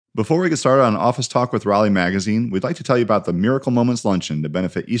Before we get started on Office Talk with Raleigh Magazine, we'd like to tell you about the Miracle Moments Luncheon to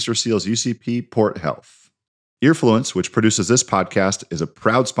benefit Easter Seals UCP Port Health. Earfluence, which produces this podcast, is a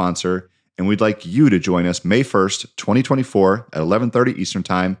proud sponsor, and we'd like you to join us May 1st, 2024 at 11:30 Eastern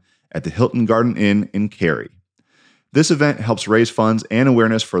Time at the Hilton Garden Inn in Cary. This event helps raise funds and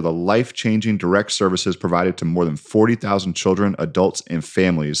awareness for the life-changing direct services provided to more than 40,000 children, adults, and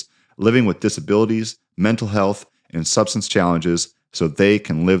families living with disabilities, mental health, and substance challenges so they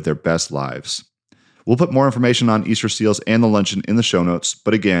can live their best lives. We'll put more information on Easter Seals and the luncheon in the show notes,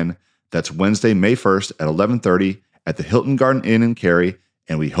 but again, that's Wednesday, May 1st at 11:30 at the Hilton Garden Inn in Cary,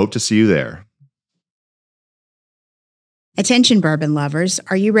 and we hope to see you there. Attention bourbon lovers,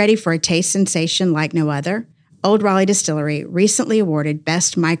 are you ready for a taste sensation like no other? Old Raleigh Distillery, recently awarded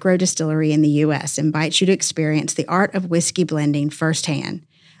Best Micro Distillery in the U.S., invites you to experience the art of whiskey blending firsthand.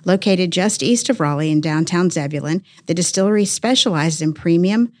 Located just east of Raleigh in downtown Zebulon, the distillery specializes in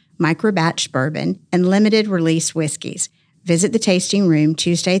premium, micro-batch bourbon, and limited-release whiskeys. Visit the tasting room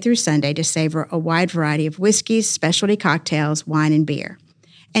Tuesday through Sunday to savor a wide variety of whiskeys, specialty cocktails, wine, and beer.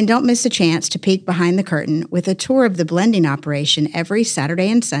 And don't miss a chance to peek behind the curtain with a tour of the blending operation every Saturday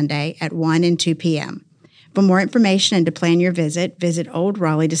and Sunday at 1 and 2 p.m. For more information and to plan your visit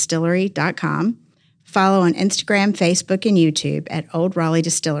oldraleighDistillery.com. Follow on Instagram, Facebook, and YouTube at Old Raleigh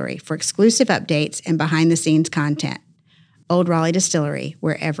Distillery for exclusive updates and behind-the-scenes content. Old Raleigh Distillery,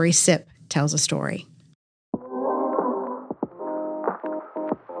 where every sip tells a story.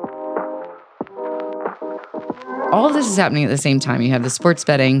 All of this is happening at the same time. You have the sports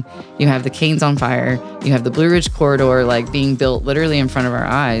betting, you have the Canes on fire, you have the Blue Ridge Corridor being built literally in front of our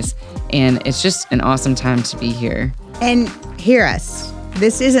eyes, and it's just an awesome time to be here. And hear us.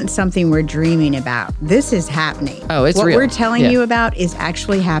 This isn't something we're dreaming about. This is happening. Oh, it's real. What we're telling you about is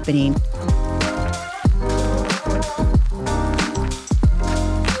actually happening.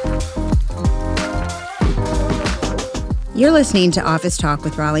 You're listening to Office Talk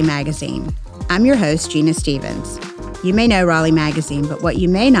with Raleigh Magazine. I'm your host, Gina Stevens. You may know Raleigh Magazine, but what you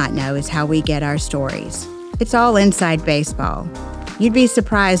may not know is how we get our stories. It's all inside baseball. You'd be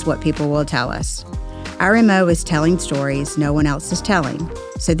surprised what people will tell us. Our MO is telling stories no one else is telling.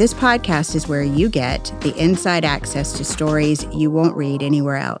 So this podcast is where you get the inside access to stories you won't read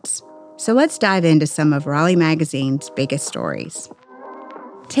anywhere else. So let's dive into some of Raleigh Magazine's biggest stories.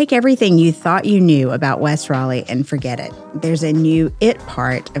 Take everything you thought you knew about West Raleigh and forget it. There's a new it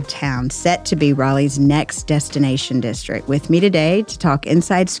part of town set to be Raleigh's next destination district. With me today to talk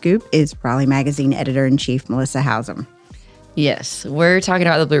Inside Scoop is Raleigh Magazine Editor-in-Chief Melissa Howsam. Yes, we're talking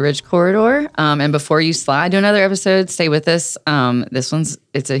about the Blue Ridge Corridor. And before you slide to another episode, stay with us.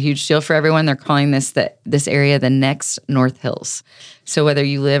 It's a huge deal for everyone. They're calling this area the next North Hills. So whether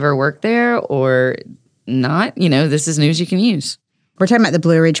you live or work there or not, this is news you can use. We're talking about the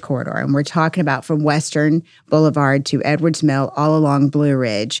Blue Ridge Corridor, and we're talking about from Western Boulevard to Edwards Mill all along Blue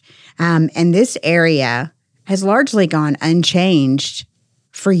Ridge. And this area has largely gone unchanged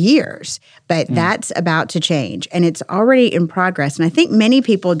for years, but that's about to change, and it's already in progress. And I think many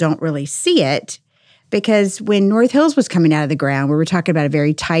people don't really see it because when North Hills was coming out of the ground, we were talking about a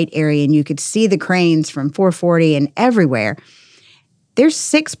very tight area, and you could see the cranes from 440 and everywhere. There's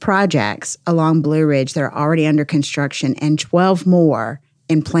 6 projects along Blue Ridge that are already under construction and 12 more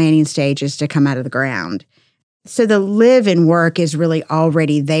in planning stages to come out of the ground. So the live and work is really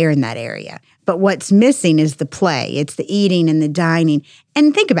already there in that area. But what's missing is the play. It's the eating and the dining.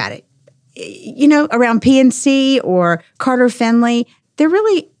 And think about it. Around PNC or Carter Finley, there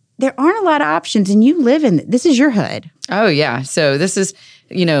aren't a lot of options, and you live in this is your hood. Oh, yeah. So this is,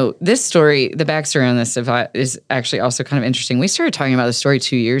 this story, the backstory on this is actually also kind of interesting. We started talking about the story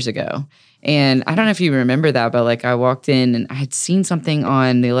 2 years ago. And I don't know if you remember that, but I walked in and I had seen something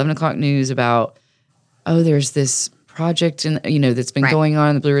on the 11 o'clock news about, there's this project that's been going on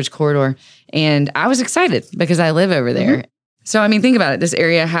in the Blue Ridge Corridor. And I was excited because I live over there. Mm-hmm. So, think about it. This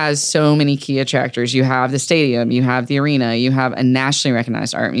area has so many key attractors. You have the stadium, you have the arena, you have a nationally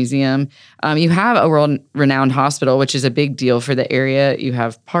recognized art museum, you have a world-renowned hospital, which is a big deal for the area. You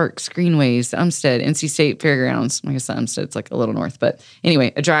have parks, greenways, the Umstead, NC State Fairgrounds. I guess the Umstead's a little north, but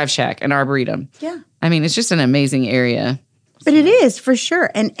anyway, a drive shack, an arboretum. Yeah. It's just an amazing area. But it is, for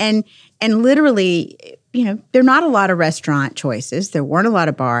sure. And literally, there are not a lot of restaurant choices. There weren't a lot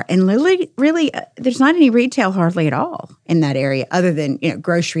of bar. And really, there's not any retail hardly at all in that area other than,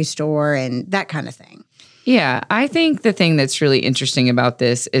 grocery store and that kind of thing. Yeah, I think the thing that's really interesting about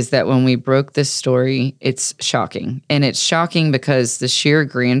this is that when we broke this story, it's shocking. And it's shocking because the sheer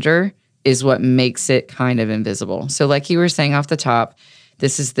grandeur is what makes it kind of invisible. So like you were saying off the top,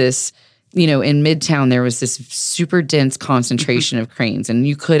 this is this in Midtown, there was this super dense concentration of cranes, and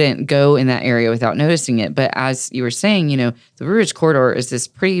you couldn't go in that area without noticing it. But as you were saying, the Blue Ridge Corridor is this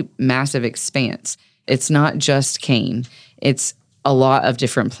pretty massive expanse. It's not just Kane. It's a lot of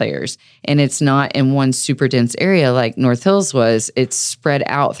different players. And it's not in one super dense area like North Hills was. It's spread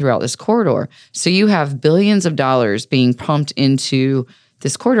out throughout this corridor. So you have billions of dollars being pumped into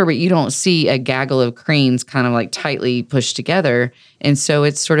this corridor, but you don't see a gaggle of cranes kind of like tightly pushed together. And so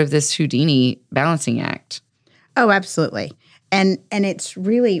it's sort of this Houdini balancing act. Oh, absolutely. And it's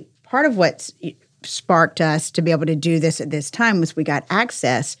really part of what's sparked us to be able to do this at this time was we got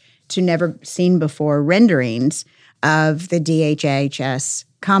access to never seen before renderings of the DHHS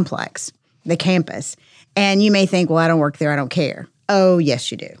complex, the campus. And you may think, well, I don't work there, I don't care. Oh,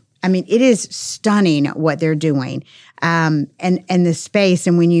 yes, you do. I mean, it is stunning what they're doing, and the space.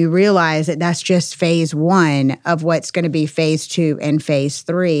 And when you realize that that's just phase one of what's going to be phase 2 and phase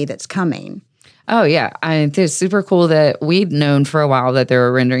 3 that's coming. Oh, yeah. It's super cool that we'd known for a while that there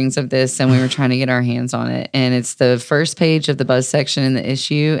were renderings of this, and we were trying to get our hands on it. And it's the first page of the Buzz section in the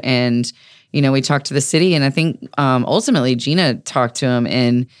issue. And we talked to the city, and I think ultimately Gina talked to him,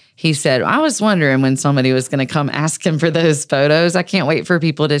 and he said, I was wondering when somebody was going to come ask him for those photos. I can't wait for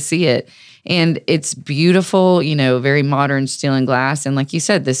people to see it. And it's beautiful, very modern steel and glass. And like you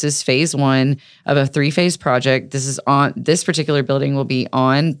said, this is phase 1 of a 3-phase project. This particular building will be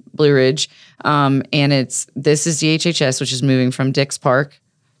on Blue Ridge. And this is DHHS, which is moving from Dix Park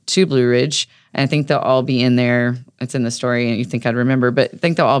to Blue Ridge. And I think they'll all be in there. It's in the story, and you think I'd remember, but I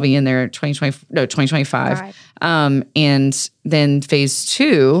think they'll all be in there 2025. Right. And then phase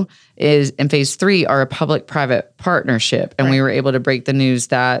 2 and phase 3 are a public-private partnership. And we were able to break the news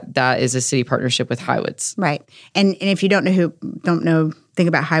that is a city partnership with Highwoods. Right. And if you don't know, think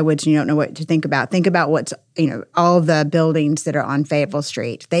about Highwoods and you don't know what to think about what's, all the buildings that are on Fayetteville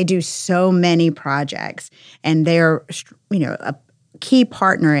Street. They do so many projects, and they're, a key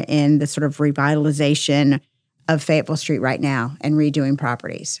partner in the sort of revitalization of Fayetteville Street right now and redoing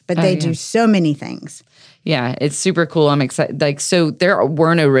properties. But they do so many things. Yeah, it's super cool. I'm excited. So there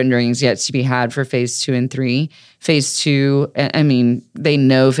were no renderings yet to be had for phase 2 and 3. Phase 2, I mean, they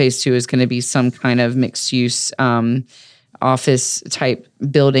know phase 2 is going to be some kind of mixed use office type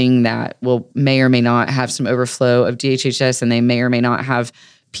building that may or may not have some overflow of DHHS, and they may or may not have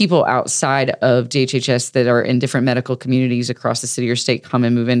people outside of DHHS that are in different medical communities across the city or state come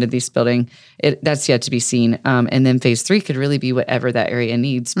and move into this building. That's yet to be seen. And then phase 3 could really be whatever that area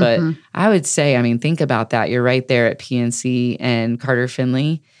needs. But I would say, think about that. You're right there at PNC and Carter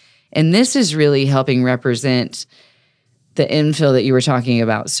Finley. And this is really helping represent the infill that you were talking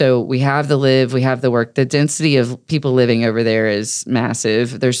about. So we have the live, we have the work. The density of people living over there is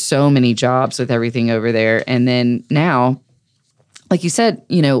massive. There's so many jobs with everything over there. And then now, like you said,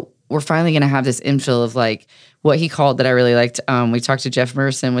 we're finally going to have this infill of like what he called that I really liked. We talked to Jeff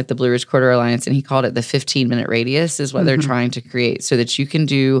Merson with the Blue Ridge Corridor Alliance, and he called it the 15-minute radius is what they're trying to create so that you can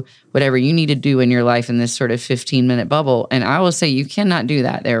do whatever you need to do in your life in this sort of 15-minute bubble. And I will say you cannot do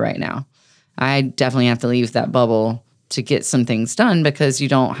that there right now. I definitely have to leave that bubble to get some things done because you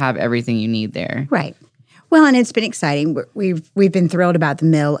don't have everything you need there. Right. Well, and it's been exciting. We've been thrilled about the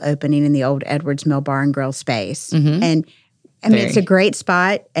mill opening in the old Edwards Mill Bar and Grill space. And it's a great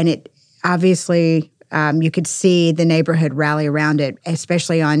spot, and it obviously you could see the neighborhood rally around it,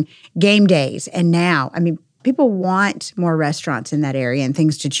 especially on game days. And now, people want more restaurants in that area and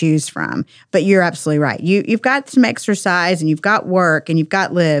things to choose from. But you're absolutely right. You've got some exercise, and you've got work, and you've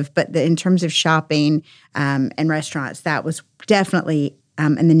got live. But in terms of shopping and restaurants, that was definitely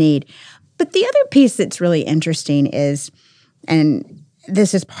in the need. But the other piece that's really interesting is, and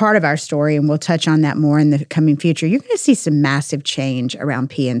this is part of our story, and we'll touch on that more in the coming future. You're going to see some massive change around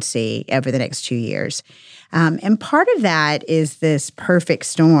PNC over the next 2 years. And part of that is this perfect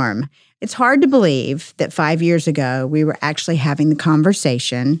storm. It's hard to believe that 5 years ago, we were actually having the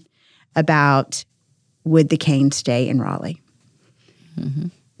conversation about would the Canes stay in Raleigh.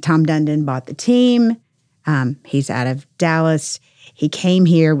 Tom Dundon bought the team. He's out of Dallas. He came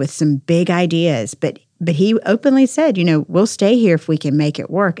here with some big ideas, but he openly said, we'll stay here if we can make it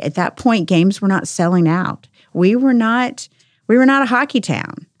work. At that point, games were not selling out. We were not a hockey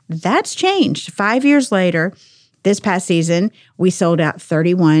town. That's changed. 5 years later, this past season, we sold out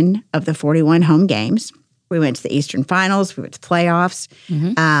 31 of the 41 home games. We went to the Eastern Finals. We went to playoffs.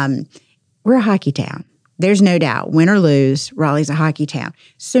 We're a hockey town. There's no doubt. Win or lose, Raleigh's a hockey town.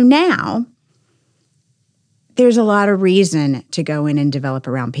 So now there's a lot of reason to go in and develop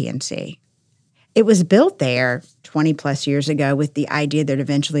around PNC. It was built there 20 plus years ago with the idea there'd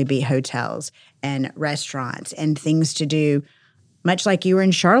eventually be hotels and restaurants and things to do much like you were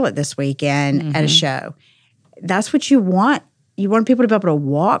in Charlotte this weekend at a show. That's what you want. You want people to be able to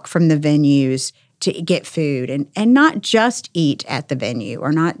walk from the venues to get food and not just eat at the venue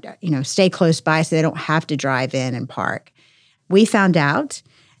or not, stay close by so they don't have to drive in and park. We found out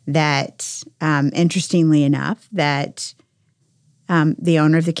that, interestingly enough, that the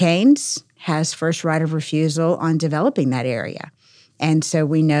owner of the Canes has first right of refusal on developing that area. And so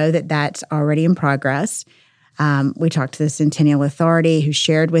we know that that's already in progress. We talked to the Centennial Authority, who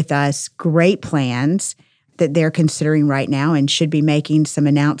shared with us great plans that they're considering right now and should be making some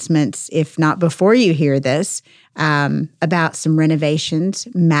announcements, if not before you hear this, about some renovations,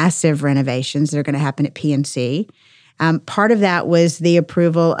 massive renovations that are going to happen at PNC. Part of that was the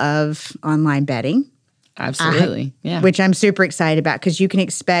approval of online betting. Absolutely, yeah. Which I'm super excited about because you can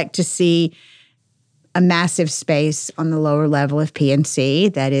expect to see a massive space on the lower level of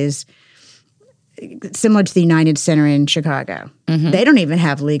PNC that is similar to the United Center in Chicago. They don't even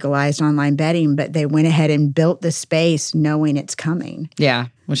have legalized online betting, but they went ahead and built the space knowing it's coming. Yeah,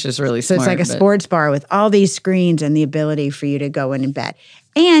 which is really So smart. it's like a sports bar with all these screens and the ability for you to go in and bet.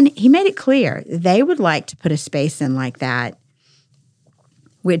 And he made it clear they would like to put a space in like that,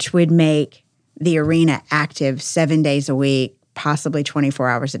 which would make the arena active 7 days a week, possibly 24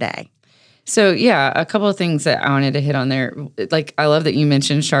 hours a day. So, yeah, a couple of things that I wanted to hit on there. Like, I love that you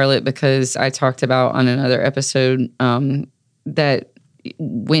mentioned Charlotte because I talked about on another episode that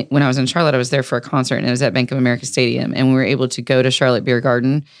when I was in Charlotte, I was there for a concert and it was at Bank of America Stadium. And we were able to go to Charlotte Beer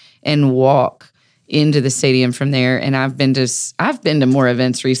Garden and walk into the stadium from there. And I've been to more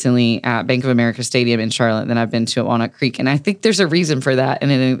events recently at Bank of America Stadium in Charlotte than I've been to at Walnut Creek. And I think there's a reason for that.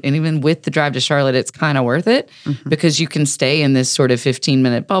 And even with the drive to Charlotte, it's kind of worth it because you can stay in this sort of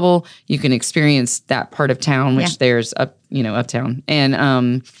 15-minute bubble. You can experience that part of town, which there's uptown.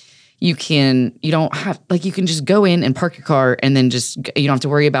 And you can just go in and park your car and then you don't have to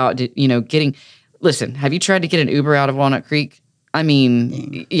worry about, listen, have you tried to get an Uber out of Walnut Creek? I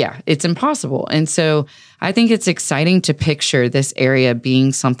mean, yeah, it's impossible. And so I think it's exciting to picture this area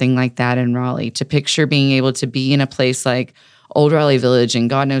being something like that in Raleigh, to picture being able to be in a place like Old Raleigh Village and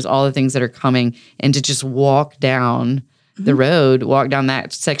God knows all the things that are coming and to just walk down the road, walk down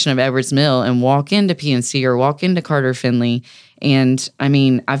that section of Edwards Mill and walk into PNC or walk into Carter Finley. And I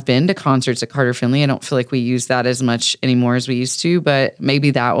mean, I've been to concerts at Carter Finley. I don't feel like we use that as much anymore as we used to, but maybe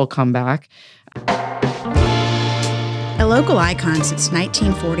that will come back. A local icon since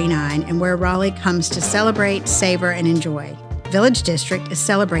 1949 and where Raleigh comes to celebrate, savor, and enjoy. Village District is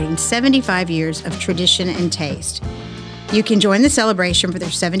celebrating 75 years of tradition and taste. You can join the celebration for their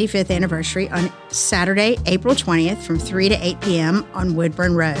 75th anniversary on Saturday, April 20th from 3 to 8 p.m. on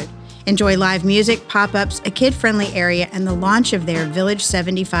Woodburn Road. Enjoy live music, pop-ups, a kid-friendly area, and the launch of their Village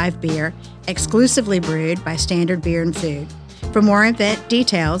 75 beer, exclusively brewed by Standard Beer and Food. For more event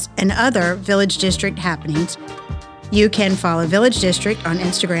details and other Village District happenings, you can follow Village District on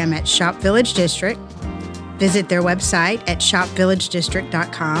Instagram at Shop Village District, visit their website at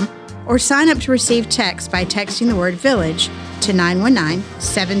shopvillagedistrict.com, or sign up to receive texts by texting the word Village to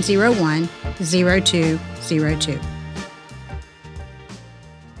 919-701-0202.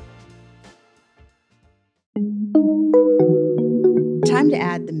 Time to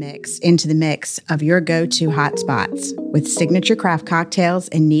add the mix into the mix of your go-to hot spots with signature craft cocktails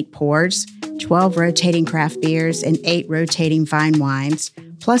and neat pours, 12 rotating craft beers, and 8 rotating fine wines,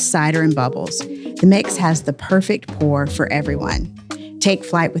 plus cider and bubbles. The mix has the perfect pour for everyone. Take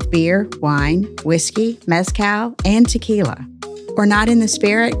flight with beer, wine, whiskey, mezcal, and tequila. Or not in the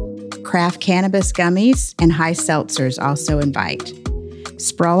spirit? Craft cannabis gummies and high seltzers also invite.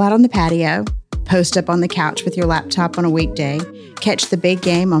 Sprawl out on the patio, post up on the couch with your laptop on a weekday, catch the big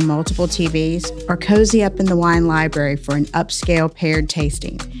game on multiple TVs, or cozy up in the wine library for an upscale paired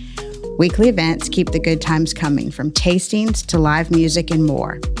tasting. Weekly events keep the good times coming, from tastings to live music and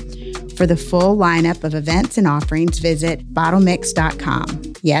more. For the full lineup of events and offerings, visit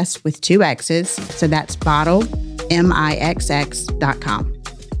bottlemix.com. Yes, with 2 X's, so that's bottle, MIXX.com.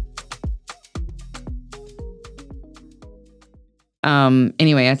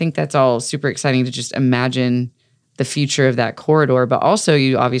 Anyway, I think that's all super exciting to just imagine the future of that corridor. But also,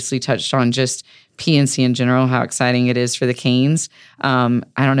 you obviously touched on just PNC in general, how exciting it is for the Canes. I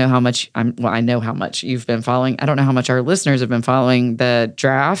don't know how much, I know how much you've been following. I don't know how much our listeners have been following the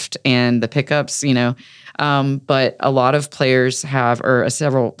draft and the pickups, but a lot of players have, or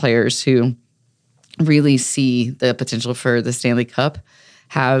several players who really see the potential for the Stanley Cup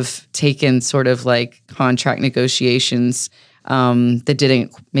have taken sort of like contract negotiations that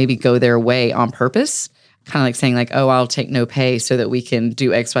didn't maybe go their way on purpose. kind of like saying like, oh, I'll take no pay so that we can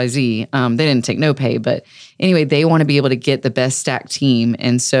do X, Y, Z. They didn't take no pay, but anyway, they want to be able to get the best stacked team.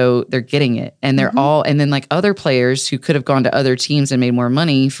 And so they're getting it. And they're all, and then like other players who could have gone to other teams and made more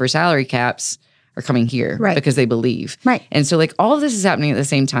money for salary caps are coming here because they believe. Right. And so like all of this is happening at the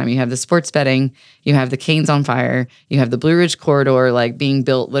same time. You have the sports betting, you have the Canes on fire, you have the Blue Ridge corridor like being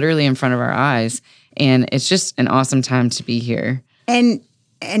built literally in front of our eyes. And it's just an awesome time to be here. And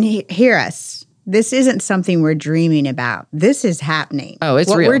hear us. This isn't something we're dreaming about. This is happening. Oh, it's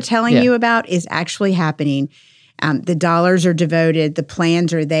real. What we're telling you about is actually happening. The dollars are devoted. The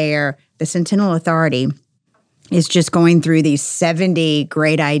plans are there. The Centennial Authority is just going through these 70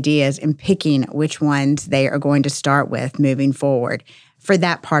 great ideas and picking which ones they are going to start with moving forward for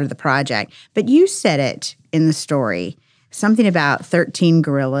that part of the project. But you said it in the story, something about 13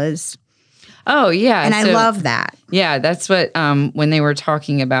 gorillas. Oh, yeah. And I love that. Yeah, that's what, when they were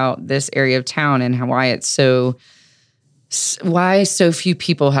talking about this area of town and why so few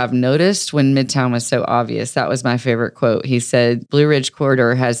people have noticed when Midtown was so obvious. That was my favorite quote. He said, Blue Ridge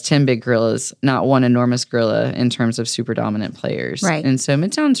Corridor has 10 big gorillas, not one enormous gorilla in terms of super dominant players. Right. And so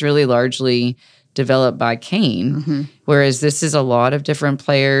Midtown's really largely developed by Kane, whereas this is a lot of different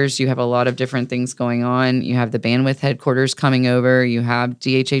players. You have a lot of different things going on. You have the Bandwidth headquarters coming over. You have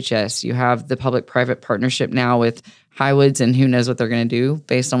DHHS. You have the public-private partnership now with Highwoods, and who knows what they're going to do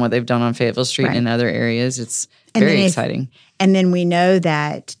based on what they've done on Fayetteville Street and other areas. It's very exciting. And then we know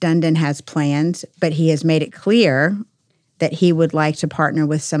that Dundon has plans, but he has made it clear that he would like to partner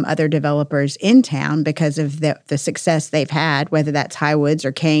with some other developers in town because of the success they've had, whether that's Highwoods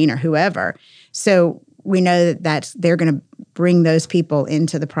or Kane or whoever. So we know that they're going to bring those people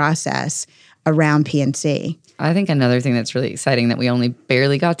into the process around PNC. I think another thing that's really exciting that we only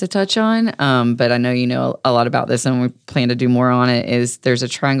barely got to touch on, but I know you know a lot about this and we plan to do more on it, is there's a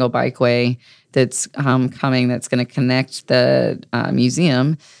Triangle Bikeway that's coming that's going to connect the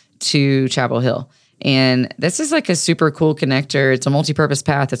museum to Chapel Hill. And this is like a super cool connector. It's a multi-purpose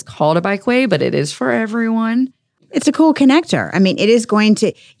path. It's called a bikeway, but it is for everyone. It's a cool connector. I mean, it is going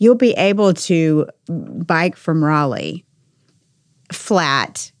to, you'll be able to bike from Raleigh,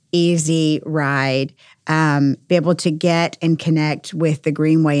 flat, easy ride, be able to get and connect with the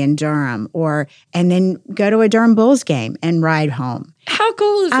Greenway in Durham, and then go to a Durham Bulls game and ride home. How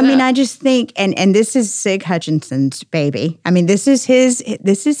cool is that? I mean, I just think, and this is Sig Hutchinson's baby. I mean, this is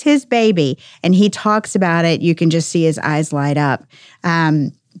his baby, and he talks about it. You can just see his eyes light up.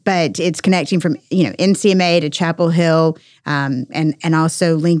 But it's connecting from NCMA to Chapel Hill, and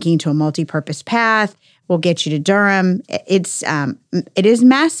also linking to a multi-purpose path. Will get you to Durham. It is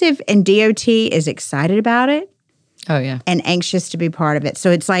massive, and DOT is excited about it. Oh yeah, and anxious to be part of it.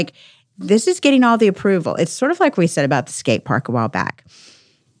 So it's like this is getting all the approval. It's sort of like we said about the skate park a while back.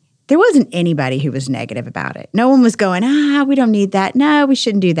 There wasn't anybody who was negative about it. No one was going, we don't need that. No, we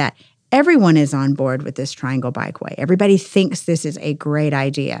shouldn't do that. Everyone is on board with this Triangle Bikeway. Everybody thinks this is a great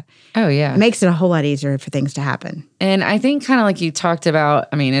idea. Oh, yeah. It makes it a whole lot easier for things to happen. And I think kind of like you talked about,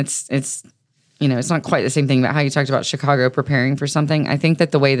 I mean, it's not quite the same thing, but how you talked about Chicago preparing for something. I think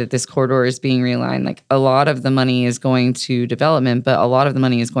that the way that this corridor is being realigned, like a lot of the money is going to development, but a lot of the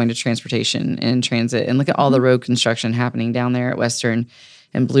money is going to transportation and transit. And look at all the road construction happening down there at Western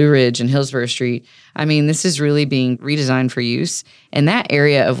and Blue Ridge and Hillsborough Street. I mean, this is really being redesigned for use. And that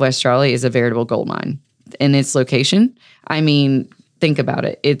area of West Raleigh is a veritable gold mine in its location. I mean, think about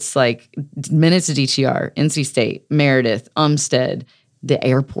it. It's like minutes to DTR, NC State, Meredith, Umstead, the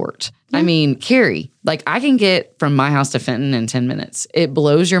airport. Yeah. I mean, Cary, like I can get from my house to Fenton in 10 minutes. It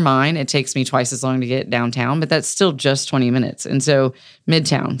blows your mind. It takes me twice as long to get downtown, but that's still just 20 minutes. And so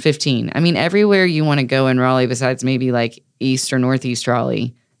Midtown, 15. I mean, everywhere you want to go in Raleigh besides maybe like East or Northeast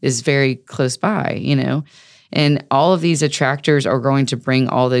Raleigh is very close by, and all of these attractors are going to bring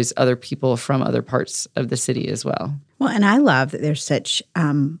all those other people from other parts of the city as well. Well, and I love that there's such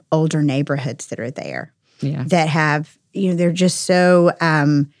older neighborhoods that are there that have, they're just so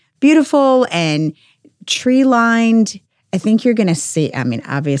beautiful and tree lined. I think you're going to see, I mean,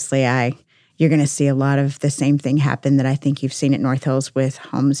 obviously you're going to see a lot of the same thing happen that I think you've seen at North Hills with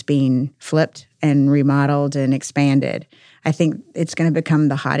homes being flipped and remodeled and expanded. I think it's going to become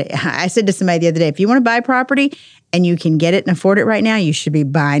the hot. I said to somebody the other day, if you want to buy property and you can get it and afford it right now, you should be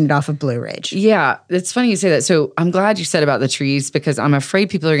buying it off of Blue Ridge. Yeah, it's funny you say that. So I'm glad you said about the trees because I'm afraid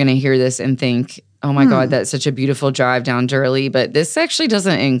people are going to hear this and think, oh my God, that's such a beautiful drive down Durley. But this actually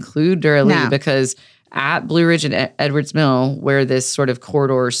doesn't include Durley because at Blue Ridge and Edwards Mill, where this sort of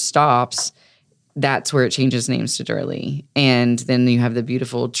corridor stops, that's where it changes names to Durley. And then you have the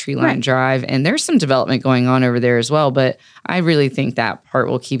beautiful tree line drive. And there's some development going on over there as well. But I really think that part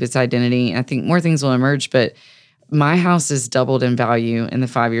will keep its identity. I think more things will emerge. But my house has doubled in value in the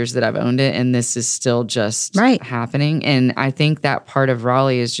 5 years that I've owned it. And this is still just happening. And I think that part of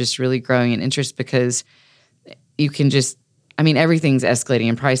Raleigh is just really growing in interest because you can just, I mean, everything's escalating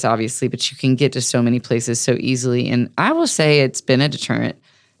in price, obviously, but you can get to so many places so easily. And I will say it's been a deterrent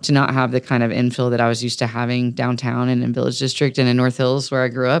to not have the kind of infill that I was used to having downtown and in Village District and in North Hills where I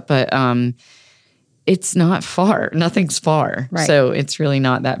grew up. But it's not far. Nothing's far. Right. So it's really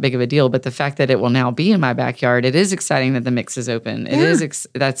not that big of a deal. But the fact that it will now be in my backyard, it is exciting that the Mix is open. It is,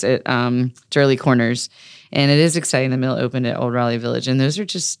 that's at Durley Corners. And it is exciting the Mill opened at Old Raleigh Village. And those are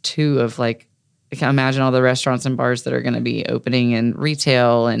just two of like, I can imagine all the restaurants and bars that are going to be opening and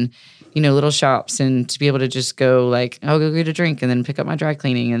retail and, you know, little shops, and to be able to just go like, I'll go get a drink and then pick up my dry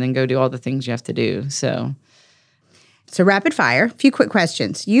cleaning and then go do all the things you have to do. So rapid fire, a few quick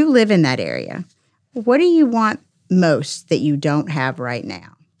questions. You live in that area. What do you want most that you don't have right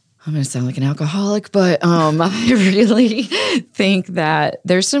now? I'm going to sound like an alcoholic, but I really think that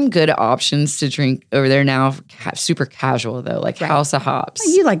there's some good options to drink over there now. Super casual, though, like House of Hops.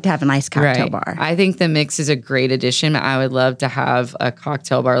 You like to have a nice cocktail bar. I think the Mix is a great addition. I would love to have a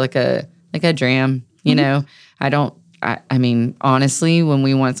cocktail bar, like a dram, you know. I mean, honestly, when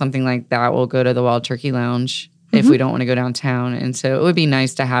we want something like that, we'll go to the Wild Turkey Lounge if we don't want to go downtown. And so it would be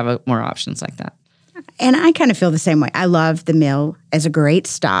nice to have more options like that. And I kind of feel the same way. I love the Mill as a great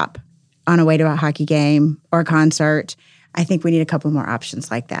stop on a way to a hockey game or a concert. I think we need a couple more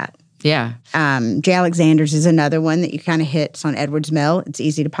options like that. Yeah. J. Alexander's is another one that you kind of hits on Edwards Mill. It's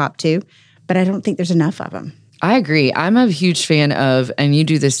easy to pop to, but I don't think there's enough of them. I agree. I'm a huge fan of, and you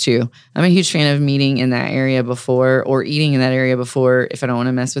do this too, I'm a huge fan of meeting in that area before or eating in that area before if I don't want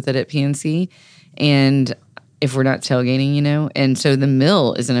to mess with it at PNC. And if we're not tailgating, you know. And so the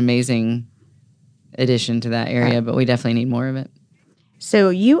Mill is an amazing addition to that area, but we definitely need more of it. So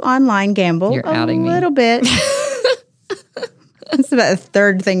you online gamble a little bit. That's about the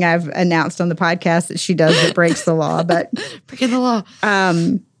third thing I've announced on the podcast that she does that breaks the law. But breaking the law.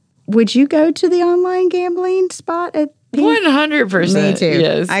 Would you go to the online gambling spot at 100%? Me too.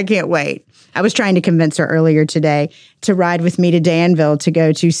 Yes. I can't wait. I was trying to convince her earlier today to ride with me to Danville to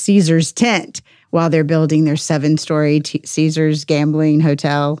go to Caesar's Tent while they're building their 7-story Caesar's gambling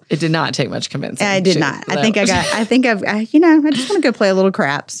hotel. It did not take much convincing. I did not. I think I just want to go play a little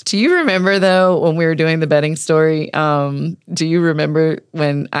craps. Do you remember, though, when we were doing the betting story, do you remember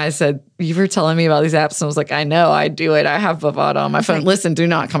when I said, you were telling me about these apps, and I was like, I know, I do it. I have Bovada on my phone. Listen, do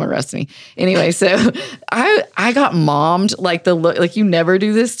not come arrest me. Anyway, so I got mommed, like the look, like you never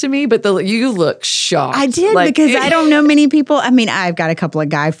do this to me, but you look shocked. I did, like, because I don't know many people. I mean, I've got a couple of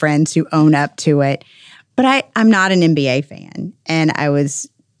guy friends who own up to it, but I'm not an NBA fan. And I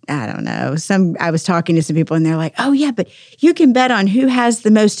don't know. I was talking to some people and they're like, oh yeah, but you can bet on who has the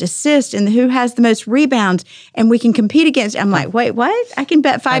most assists and who has the most rebounds and we can compete against. I'm like, wait, what? I can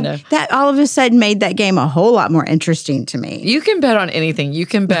bet 5. That all of a sudden made that game a whole lot more interesting to me. You can bet on anything. You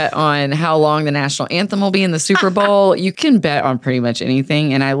can bet on how long the national anthem will be in the Super Bowl. You can bet on pretty much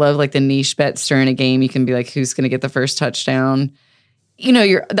anything. And I love like the niche bets during a game. You can be like, who's going to get the first touchdown? You know,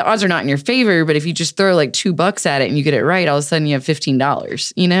 the odds are not in your favor, but if you just throw like $2 at it and you get it right, all of a sudden you have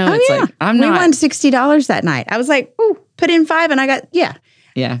 $15. You know, like we won $60 that night. I was like, ooh, put in 5 and I got Yeah.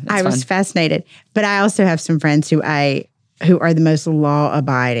 I was fascinated. But I also have some friends who are the most law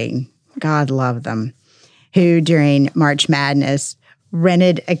abiding. God love them. Who during March Madness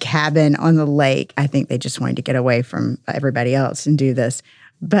rented a cabin on the lake. I think they just wanted to get away from everybody else and do this.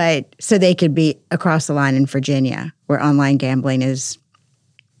 But so they could be across the line in Virginia where online gambling is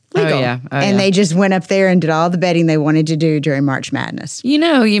legal. And they just went up there and did all the betting they wanted to do during March Madness. You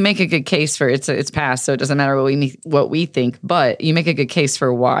know, you make a good case for it's passed, so it doesn't matter what we think, but you make a good case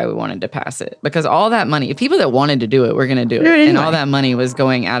for why we wanted to pass it. Because all that money, people that wanted to do it, were going to do it. Anyway. And all that money was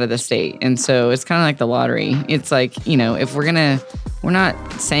going out of the state. And so it's kind of like the lottery. It's like, you know, if we're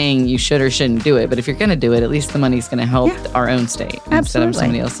not saying you should or shouldn't do it, but if you're going to do it, at least the money's going to help our own state instead of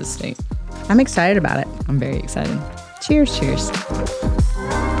somebody else's state. I'm excited about it. I'm very excited. Cheers. Cheers.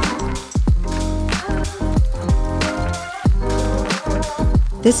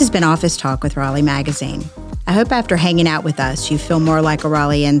 This has been Office Talk with Raleigh Magazine. I hope after hanging out with us, you feel more like a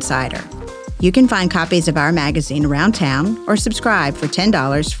Raleigh insider. You can find copies of our magazine around town or subscribe for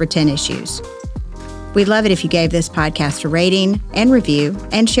 $10 for 10 issues. We'd love it if you gave this podcast a rating and review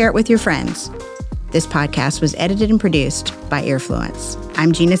and share it with your friends. This podcast was edited and produced by Earfluence.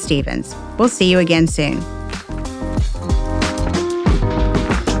 I'm Gina Stevens. We'll see you again soon.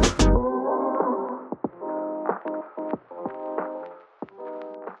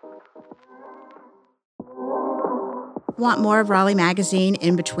 want more of Raleigh Magazine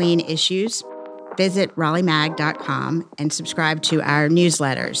in between issues, visit RaleighMag.com and subscribe to our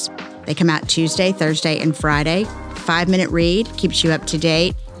newsletters. They come out Tuesday, Thursday, and Friday. 5-minute read keeps you up to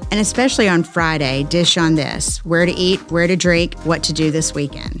date. And especially on Friday, dish on this: where to eat, where to drink, what to do this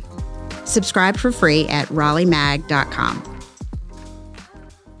weekend. Subscribe for free at RaleighMag.com.